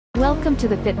Welcome to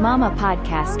the Fit Mama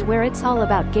podcast, where it's all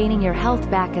about gaining your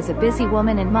health back as a busy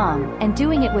woman and mom, and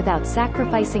doing it without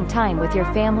sacrificing time with your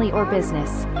family or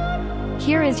business.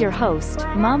 Here is your host,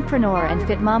 mompreneur and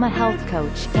Fit Mama health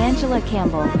coach, Angela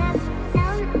Campbell.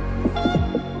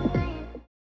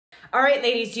 All right,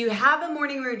 ladies, do you have a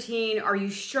morning routine? Are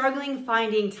you struggling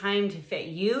finding time to fit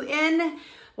you in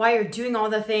while you're doing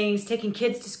all the things, taking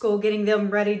kids to school, getting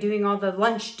them ready, doing all the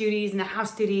lunch duties and the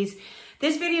house duties?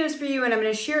 This video is for you, and I'm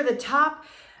going to share the top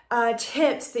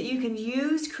tips that you can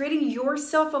use creating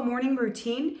yourself a morning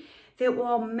routine that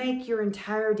will make your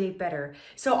entire day better.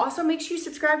 So also make sure you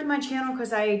subscribe to my channel,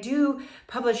 because I do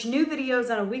publish new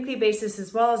videos on a weekly basis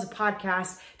as well as a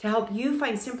podcast to help you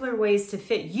find simpler ways to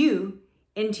fit you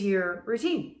into your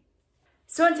routine.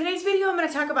 So in today's video, I'm going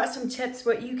to talk about some tips,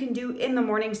 what you can do in the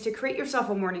mornings to create yourself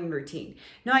a morning routine.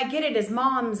 Now, I get it, as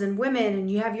moms and women, and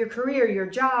you have your career, your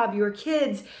job, your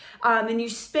kids, and you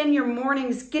spend your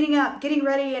mornings getting up, getting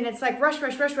ready, and it's like rush.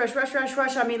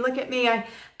 I mean, look at me. I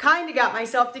kind of got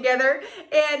myself together,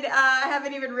 and I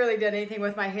haven't even really done anything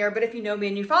with my hair. But if you know me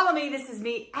and you follow me, this is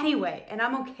me anyway, and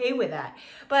I'm okay with that.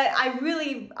 But I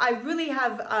really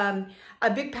have a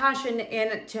big passion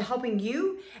into helping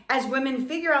you as women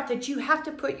figure out that you have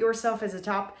to put yourself as a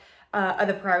top of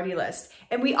the priority list.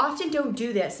 And we often don't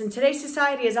do this. And today's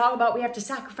society is all about we have to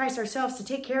sacrifice ourselves to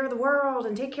take care of the world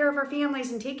and take care of our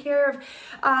families and take care of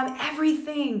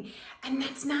everything. And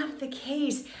that's not the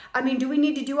case. I mean, do we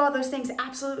need to do all those things?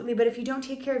 Absolutely. But if you don't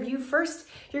take care of you first,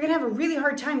 you're going to have a really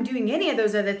hard time doing any of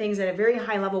those other things at a very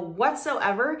high level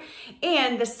whatsoever.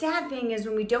 And the sad thing is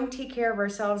when we don't take care of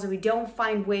ourselves and we don't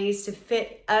find ways to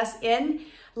fit us in,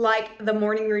 like the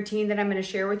morning routine that I'm going to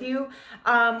share with you,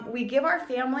 we give our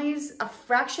families a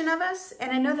fraction of us,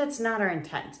 and I know that's not our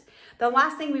intent. The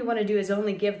last thing we want to do is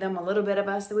only give them a little bit of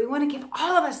us, that we want to give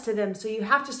all of us to them, so you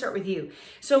have to start with you.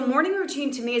 So morning routine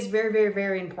to me is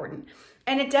very important.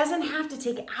 And it doesn't have to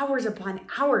take hours upon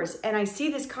hours. And I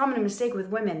see this common mistake with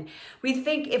women. We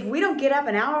think if we don't get up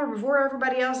an hour before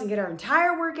everybody else and get our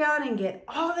entire workout and get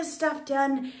all this stuff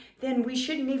done, then we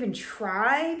shouldn't even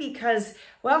try, because,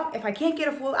 well, if I can't get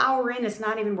a full hour in, it's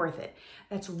not even worth it.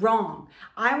 That's wrong.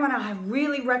 I want to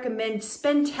really recommend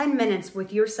spend 10 minutes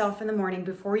with yourself in the morning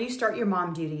before you start your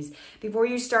mom duties, before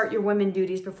you start your women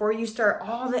duties, before you start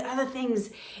all the other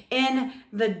things in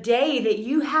the day that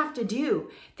you have to do.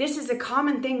 This is a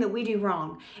common thing that we do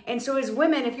wrong. And so as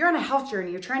women, if you're on a health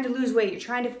journey, you're trying to lose weight, you're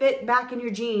trying to fit back in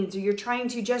your jeans, or you're trying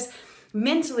to just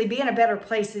mentally be in a better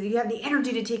place, so that you have the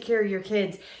energy to take care of your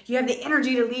kids, you have the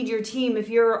energy to lead your team. If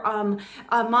you're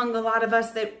among a lot of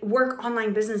us that work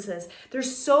online businesses,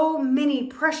 there's so many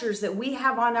pressures that we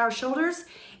have on our shoulders.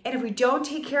 And if we don't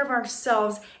take care of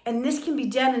ourselves, and this can be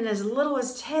done in as little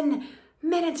as 10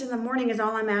 minutes in the morning is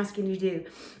all I'm asking you to do.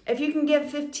 If you can give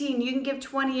 15, you can give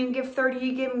 20, you can give 30,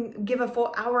 you can give a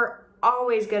full hour,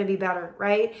 always going to be better,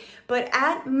 right? But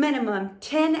at minimum,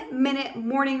 10-minute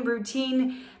morning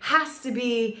routine has to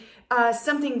be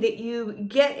something that you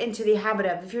get into the habit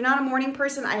of. If you're not a morning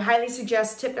person, I highly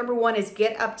suggest tip number 1 is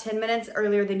get up 10 minutes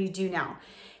earlier than you do now.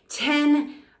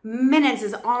 10 minutes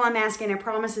is all I'm asking. I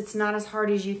promise it's not as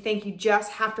hard as you think. You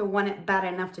just have to want it bad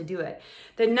enough to do it.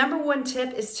 The number 1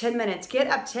 tip is 10 minutes. Get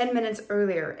up 10 minutes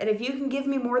earlier. And if you can give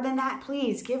me more than that,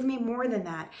 please give me more than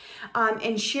that.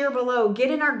 And share below. Get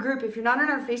in our group. If you're not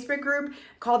in our Facebook group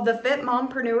called The Fit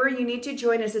Mompreneur, you need to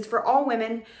join us. It's for all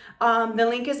women. The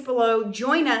link is below.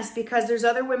 Join us, because there's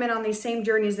other women on these same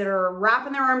journeys that are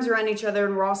wrapping their arms around each other,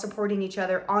 and we're all supporting each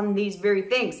other on these very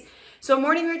things. So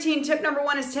morning routine, tip number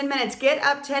 1 is 10 minutes. Get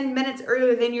up 10 minutes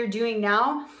earlier than you're doing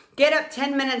now. Get up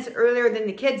 10 minutes earlier than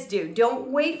the kids do. Don't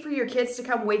wait for your kids to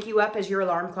come wake you up as your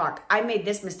alarm clock. I made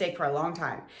this mistake for a long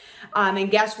time.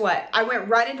 And guess what? I went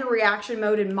right into reaction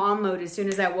mode and mom mode as soon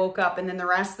as I woke up. And then the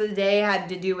rest of the day had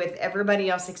to do with everybody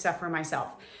else except for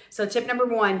myself. So tip number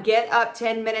 1, get up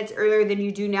 10 minutes earlier than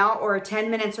you do now, or 10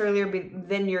 minutes earlier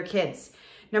than your kids.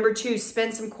 Number 2,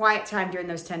 spend some quiet time during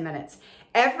those 10 minutes.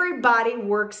 Everybody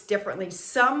works differently.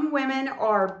 Some women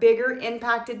are bigger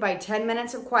impacted by 10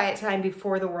 minutes of quiet time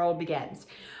before the world begins.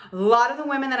 A lot of the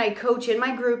women that I coach in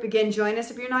my group, again, join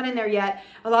us if you're not in there yet.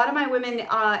 A lot of my women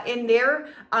in there,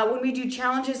 when we do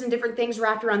challenges and different things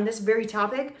wrapped around this very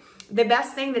topic, the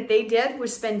best thing that they did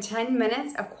was spend 10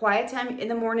 minutes of quiet time in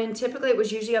the morning. Typically, it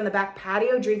was usually on the back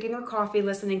patio, drinking their coffee,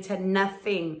 listening to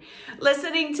nothing,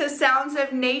 listening to sounds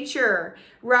of nature,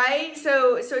 right?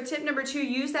 So tip number 2,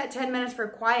 use that 10 minutes for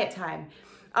quiet time.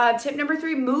 Tip number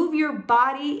 3, move your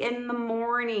body in the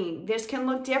morning. This can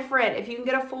look different. If you can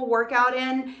get a full workout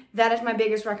in, that is my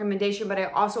biggest recommendation, but I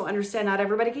also understand not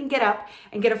everybody can get up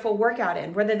and get a full workout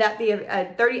in, whether that be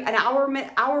an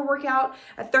hour workout,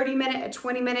 a 30-minute, a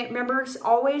 20-minute. Remember,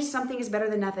 always something is better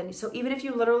than nothing. So even if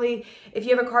you if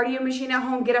you have a cardio machine at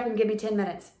home, get up and give me 10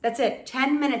 minutes. That's it,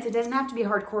 10 minutes. It doesn't have to be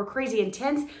hardcore, crazy,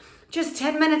 intense. Just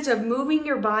 10 minutes of moving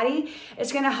your body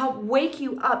is going to help wake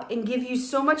you up and give you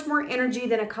so much more energy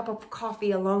than a cup of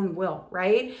coffee alone will,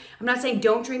 right? I'm not saying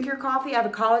don't drink your coffee. I have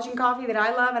a collagen coffee that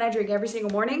I love and I drink every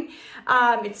single morning.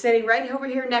 It's sitting right over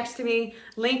here next to me.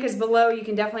 Link is below. You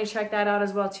can definitely check that out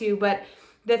as well too. But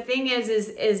the thing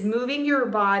is moving your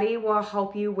body will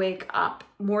help you wake up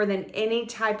more than any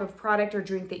type of product or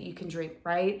drink that you can drink,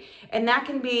 right? And that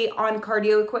can be on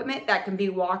cardio equipment. That can be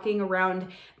walking around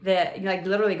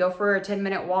literally go for a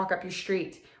 10-minute walk up your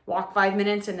street. Walk 5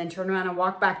 minutes and then turn around and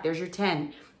walk back. There's your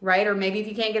 10, right? Or maybe if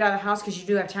you can't get out of the house because you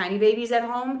do have tiny babies at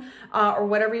home or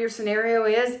whatever your scenario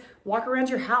is, walk around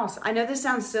your house. I know this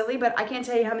sounds silly, but I can't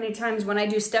tell you how many times when I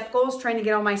do step goals, trying to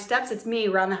get all my steps, it's me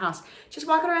around the house. Just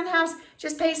walking around the house,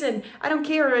 just pacing. I don't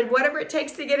care, whatever it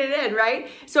takes to get it in, right?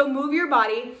 So move your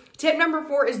body. Tip number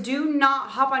 4 is do not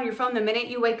hop on your phone the minute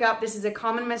you wake up. This is a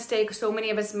common mistake so many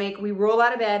of us make. We roll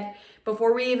out of bed.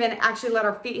 Before we even actually let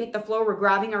our feet hit the floor, we're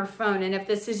grabbing our phone. And if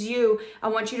this is you, I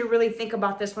want you to really think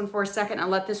about this one for a second and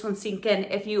let this one sink in.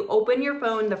 If you open your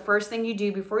phone, the first thing you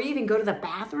do before you even go to the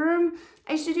bathroom,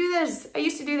 I used to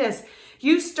do this.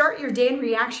 You start your day in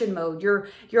reaction mode. You're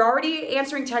already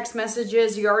answering text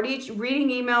messages. You're already reading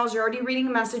emails. You're already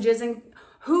reading messages. And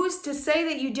who's to say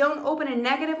that you don't open a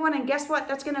negative one? And guess what?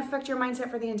 That's going to affect your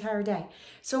mindset for the entire day.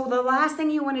 So the last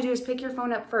thing you want to do is pick your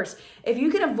phone up first. If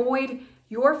you can avoid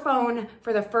your phone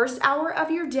for the first hour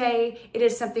of your day, it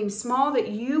is something small that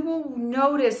you will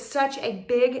notice such a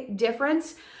big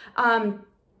difference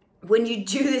when you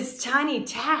do this tiny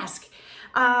task.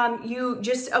 You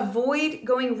just avoid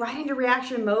going right into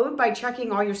reaction mode by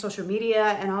checking all your social media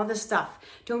and all this stuff.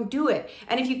 Don't do it.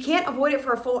 And if you can't avoid it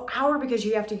for a full hour because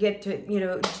you have to get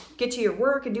to your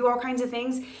work and do all kinds of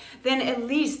things, then at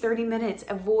least 30 minutes.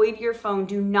 Avoid your phone.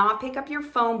 Do not pick up your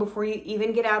phone before you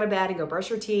even get out of bed and go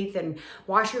brush your teeth and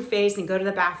wash your face and go to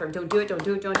the bathroom. Don't do it. Don't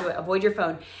do it. Don't do it. Avoid your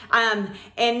phone. And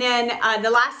then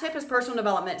the last tip is personal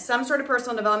development. Some sort of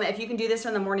personal development. If you can do this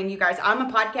in the morning, you guys, I'm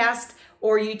a podcast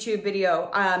or YouTube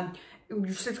video.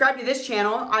 Subscribe to this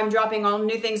channel. I'm dropping all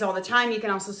new things all the time. You can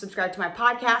also subscribe to my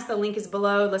podcast. The link is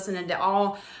below. Listen to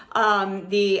all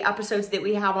the episodes that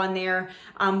we have on there.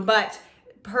 But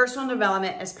personal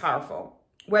development is powerful.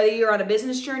 Whether you're on a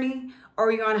business journey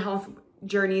or you're on a health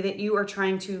journey that you are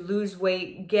trying to lose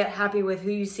weight, get happy with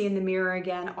who you see in the mirror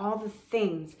again, all the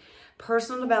things.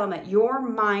 Personal development, your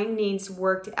mind needs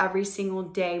worked every single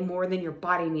day more than your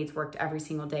body needs worked every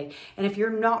single day. And if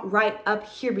you're not right up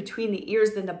here between the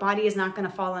ears, then the body is not going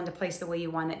to fall into place the way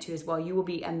you want it to as well. You will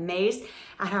be amazed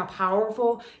at how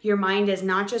powerful your mind is,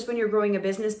 not just when you're growing a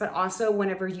business, but also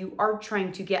whenever you are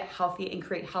trying to get healthy and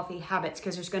create healthy habits,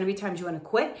 because there's going to be times you want to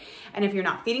quit. And if you're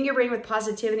not feeding your brain with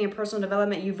positivity and personal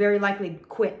development, you very likely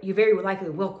quit. You very likely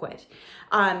will quit.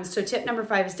 So tip number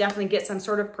 5 is definitely get some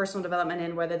sort of personal development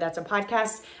in, whether that's a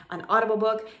podcast, an Audible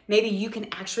book. Maybe you can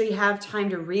actually have time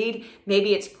to read.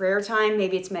 Maybe it's prayer time.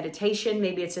 Maybe it's meditation.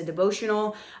 Maybe it's a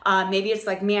devotional. Maybe it's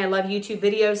like me. I love YouTube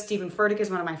videos. Stephen Furtick is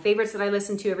one of my favorites that I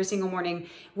listen to every single morning.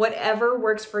 Whatever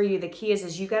works for you. The key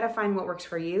is you got to find what works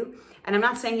for you. And I'm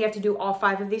not saying you have to do all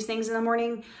 5 of these things in the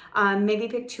morning. Maybe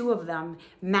pick 2 of them,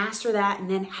 master that, and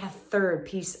then add a 3rd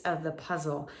piece of the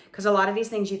puzzle. Because a lot of these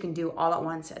things you can do all at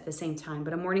once at the same time.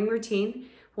 But a morning routine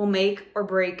will make or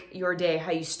break your day.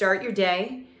 How you start your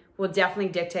day will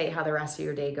definitely dictate how the rest of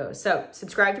your day goes. So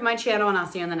subscribe to my channel and I'll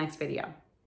see you in the next video.